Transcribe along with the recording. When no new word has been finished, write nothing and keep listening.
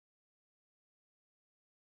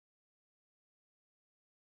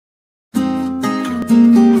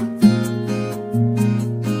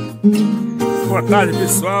Boa tarde,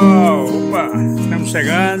 pessoal. Opa, estamos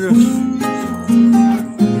chegando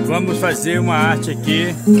e vamos fazer uma arte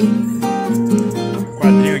aqui,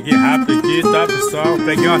 quadrinho aqui rápido aqui, tá, pessoal?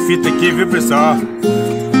 Peguei uma fita aqui, viu, pessoal?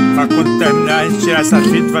 Para quando terminar a gente tirar essa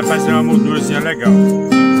fita, vai fazer uma moldurazinha legal.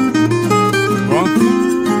 Tá bom?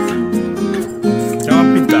 Então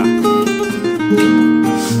vamos pintar.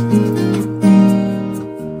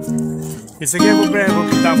 Esse aqui eu vou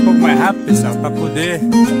pintar um pouco mais rápido, pessoal, para poder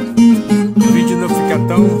o vídeo não ficar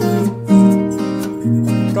tão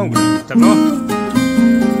grande, tá bom?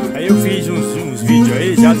 Aí eu fiz uns vídeos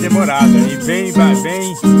aí já demorados, aí bem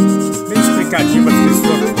explicadinho para as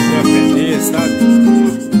pessoas poderem aprender, sabe?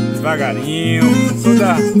 Devagarinho, com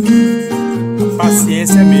toda a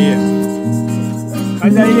paciência minha.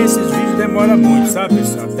 Mas aí esses vídeos demoram muito, sabe,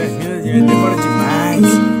 pessoal? Demora demais.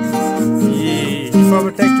 E de forma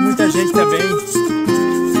até que muita gente também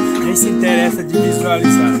nem se interessa de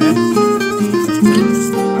visualizar, né?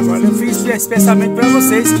 Agora eu fiz especialmente para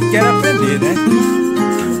vocês que querem aprender, né?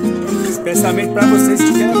 Especialmente para vocês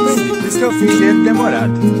que querem aprender. Por isso que eu fiz ele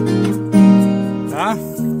demorado. Tá?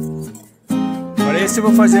 Agora esse eu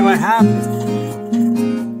vou fazer mais rápido.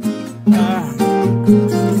 Tá?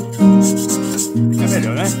 Fica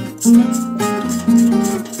melhor, né?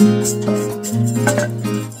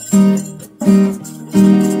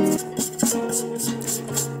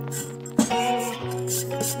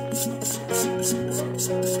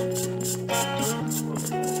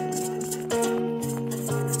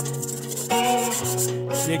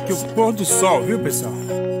 E aqui o pôr do sol, viu, pessoal?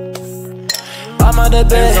 I'm on the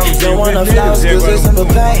bed, don't wanna flowers, cause it's simple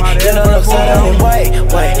pain. You don't look sad, I mean, wait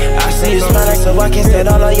I see you smiling, so I can't stand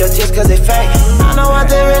all of your tears, cause they fake. I know what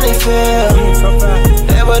they really feel.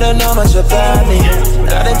 They wouldn't know much about me.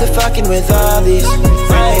 Not into fucking with all these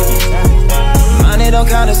money don't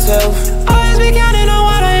count itself. Always be counting on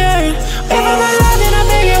what I earn. Even my life, then I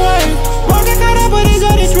make it work. Won't get caught up with these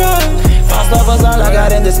dirty drugs. Lost love was all I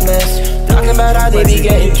got in this mess. Talking about how they be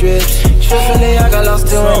getting trips. Truthfully, I got lost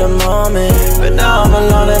too in the moment, but now I'm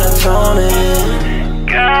alone in atonement.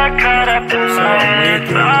 Got caught up in my head,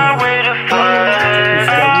 my way to fight.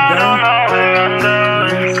 I don't know where I'm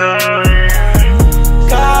going.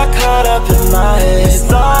 Got caught up in my head,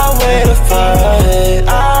 my way to fight.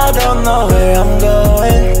 I don't know where I'm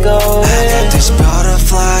going. I got these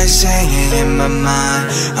butterflies hanging in my mind.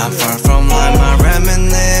 I'm far from life, my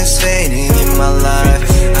reminiscence fading in my life.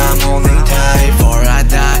 I'm holding tight before I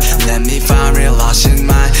die. Let me find real lost in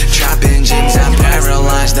mind. Trapping dreams, I'm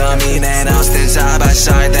paralyzed. The mean and I'll stand side by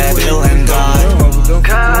side. That will and God.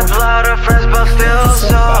 Got a lot of friends but still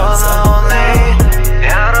so lonely.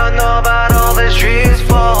 I don't know about all these dreams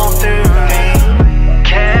fall through me.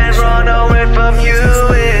 Can't run away from you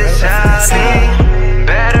inside me.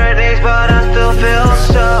 Better days but I still feel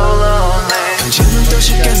so lonely. 지금은 또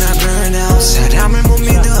쉽게 나 burn out. 사람을 못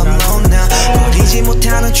믿어 I'm alone now. 버리지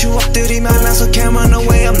못하는 추억들이 많아서 can't run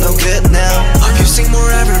away, I'm no good now. Abusing more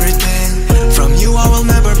everything. From you I will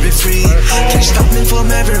never be free. Can't stop me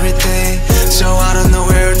from everything. So I don't know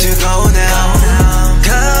where to go now.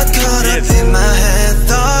 Got caught up in my head,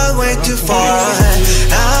 thought way too far ahead.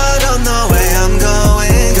 I don't know where I'm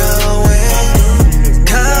going.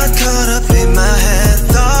 Got caught up in my head,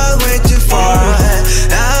 thought way too far ahead.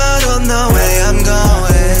 I don't know where I'm going.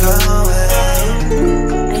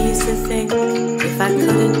 I used to think if I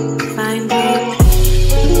couldn't find you,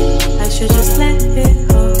 I should just let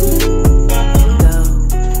it all go.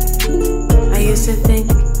 I used to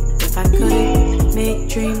think if I couldn't make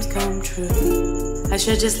dreams come true, I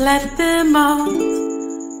should just let them all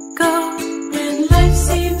go. When life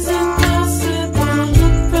seems impossible,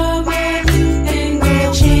 look from every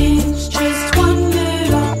angle, change just one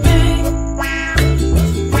little thing.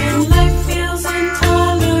 When life feels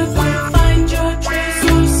intolerable, find your true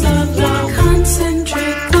source of love.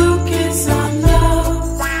 Concentrate, focus on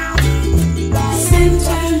love.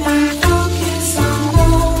 Center now, focus on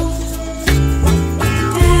love.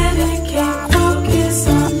 Dedicate, focus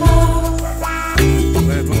on love.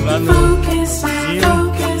 Vamos lá no Focus on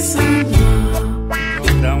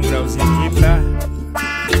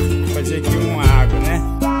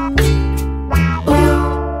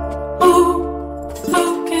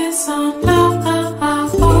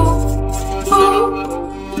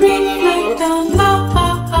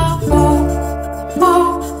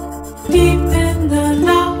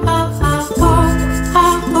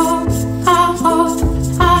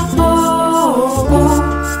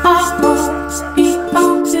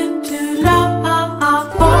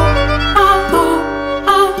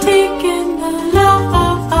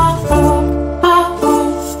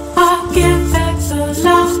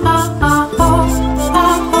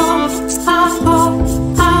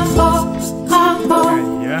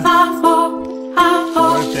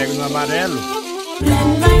no amarelo.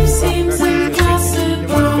 When life seems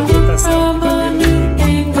impossible from a new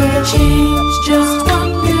angle, change just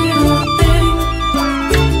one little thing.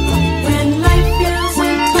 When life feels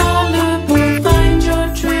intolerable, find your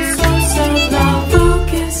true source of love.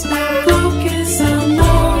 Focus on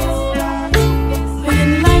love.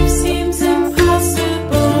 When life seems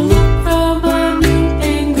impossible from a new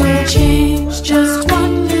angle, change just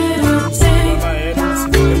one little thing.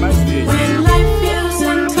 When life feels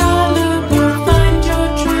intolerable, find your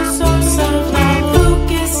true source of love.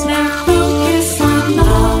 Focus on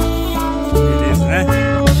love. Beleza, né?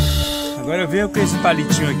 Agora eu venho com esse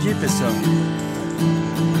palitinho aqui, pessoal, e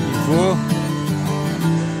vou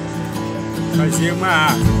fazer uma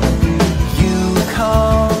árvore. You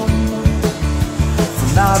come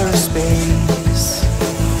from outer space,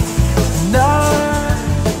 and I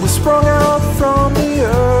was sprung out from the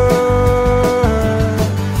earth,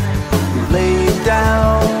 laid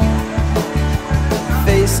down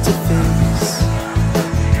face to face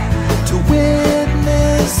to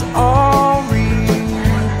witness our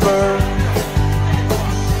rebirth,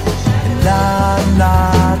 and I'm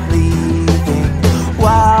not leaving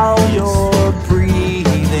while you're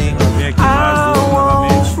breathing. Vem aqui no azul I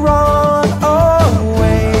novamente. won't run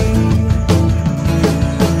away.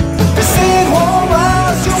 This ain't won't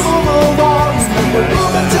last, you move along. We're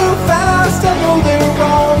moving too fast, I know they're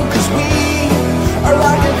wrong. 'Cause we are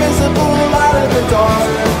like invisible light in the dark.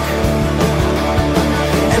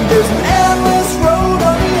 And there's an endless road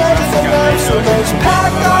on the edge of the map. So let's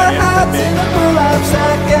pack our hats in a burlap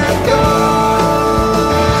sack and go.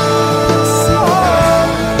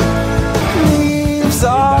 Leaves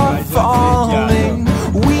are falling,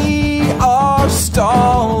 we are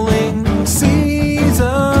stalling.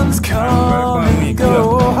 Seasons come and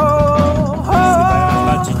go.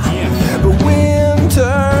 Batidinha. But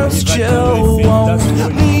winter's chill won't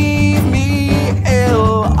leave me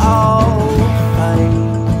ill. I'll fight,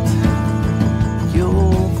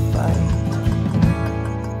 you'll fight.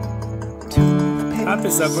 Ah,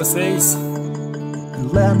 pessoal, vocês,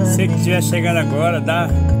 Lemon. você que estiver chegando agora,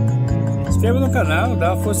 se inscreva no canal,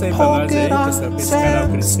 dá uma força aí pra nós aí, pessoal, pra esse canal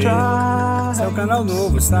crescer. Esse é um canal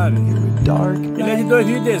novo, sabe? Ele é de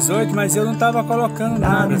 2018, mas eu não tava colocando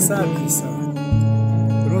nada, sabe, pessoal?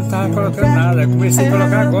 Eu não tava colocando nada, eu comecei a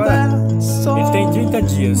colocar agora. Ele tem 30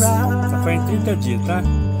 dias, só foi em 30 dias, tá?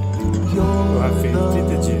 O Rafael,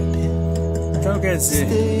 30 dias. Então, quer dizer,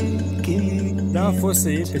 dá uma força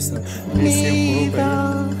aí, pessoal, crescer um pouco aí.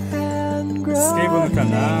 Se inscreva no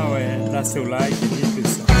canal, dá seu like aí,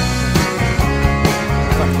 pessoal.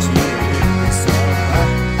 Compartilha aí, pessoal, tá?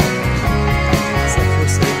 Essa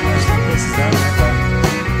força aí que nós estamos precisando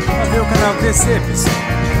pra ver o canal crescer, pessoal.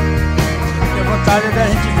 E a vontade é da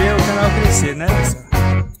gente ver o canal crescer, né, pessoal?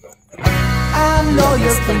 I know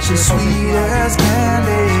your face is sweet as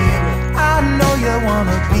candy. I know you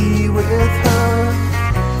wanna be with her,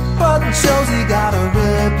 but Josie got a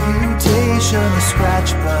reputation to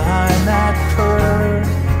scratch behind that purr.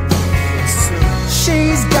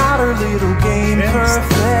 She's got her little game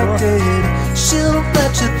perfected. She'll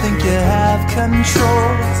let you think you have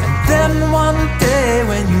control, and then one day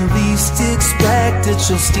when you least expect it,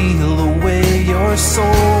 she'll steal away your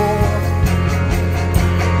soul.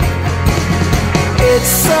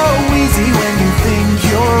 It's so easy when you think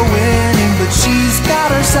you're winning, but she's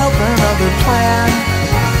got herself another plan.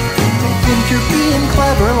 You think you're being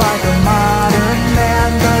clever like a modern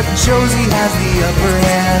man, but Josie has the upper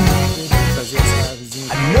hand.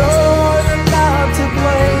 I know you're not to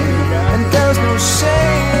blame, and there's no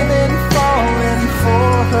shame in falling for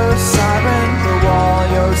her siren. But while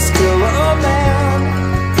you're still a man,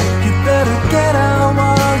 you better get out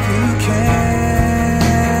while you can.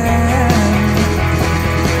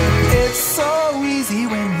 It's so easy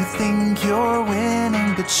when you think you're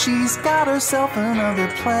winning, but she's got herself another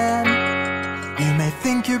plan. You may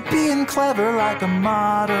think you're being clever like a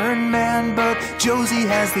modern man, but Josie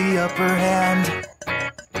has the upper hand.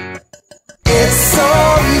 It's so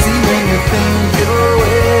easy when you think you're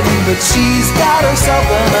winning, but she's got herself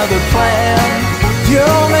another plan. You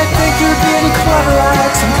may think you're being clever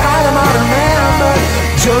like some kind of modern man, but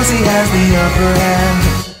Josie has the upper hand.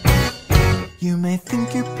 You may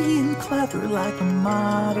think you're being clever like a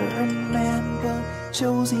modern man, but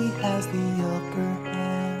Josie has the upper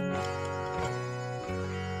hand.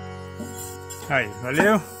 Aí,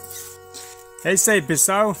 valeu? É isso aí,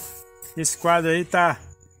 pessoal. Esse quadro aí tá...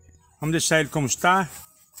 Vamos deixar ele como está.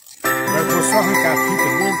 Agora eu vou só arrancar a fita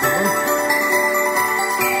dele, tá bom?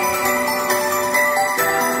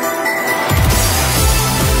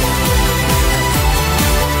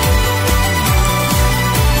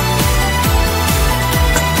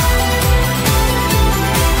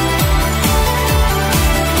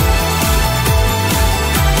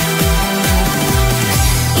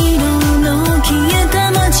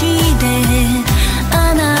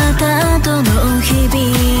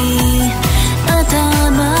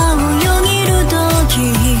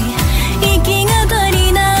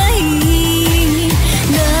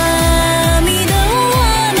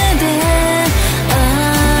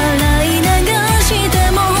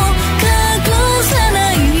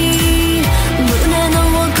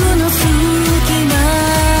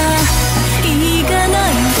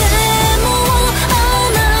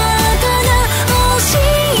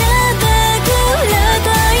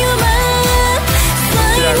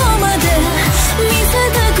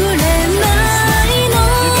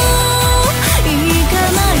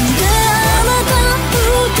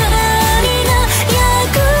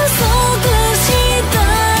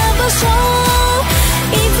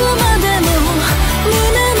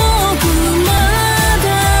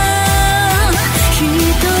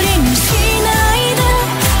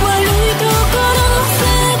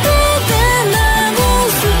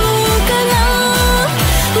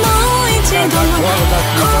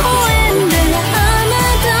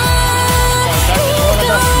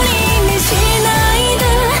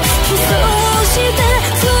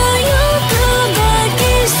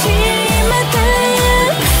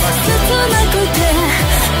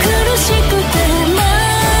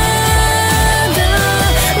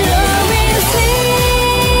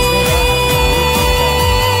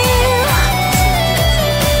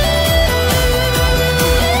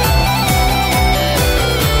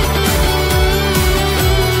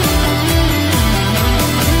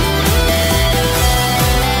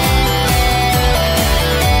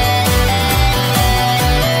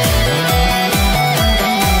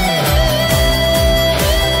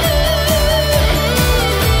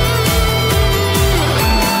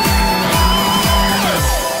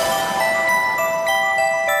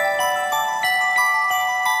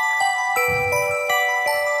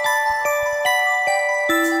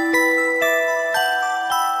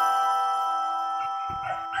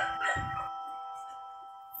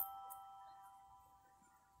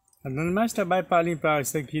 Tá dando mais trabalho para limpar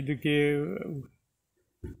isso aqui do que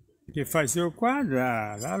fazer o quadro.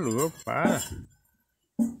 Ah, tá louco, para.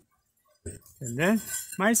 Entendeu?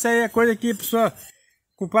 Mas isso aí é coisa que a pessoa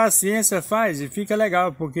com paciência faz e fica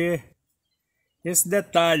legal, porque esse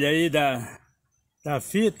detalhe aí da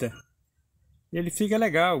fita, ele fica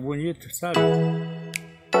legal, bonito, sabe?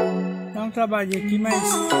 Dá um trabalhinho aqui, mas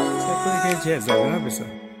isso é coisa que a gente resolve, né, pessoal?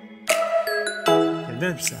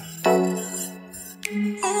 Entendeu, pessoal?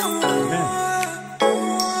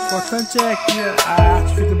 O importante é que a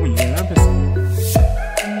arte fica bonita, né, pessoal?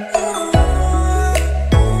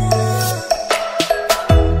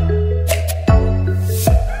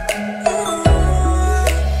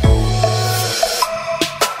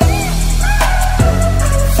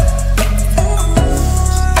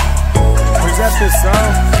 Pois é, pessoal,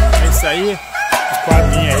 é isso aí. O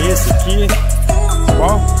quadrinho é esse aqui.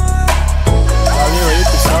 Bom? Valeu aí,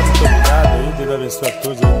 pessoal, muito obrigado aí, Deus abençoe a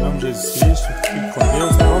todos, em nome de Jesus Cristo, fique com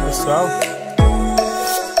Deus, tá bom, pessoal?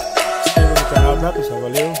 Se inscreva no canal, tá, pessoal?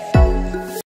 Valeu!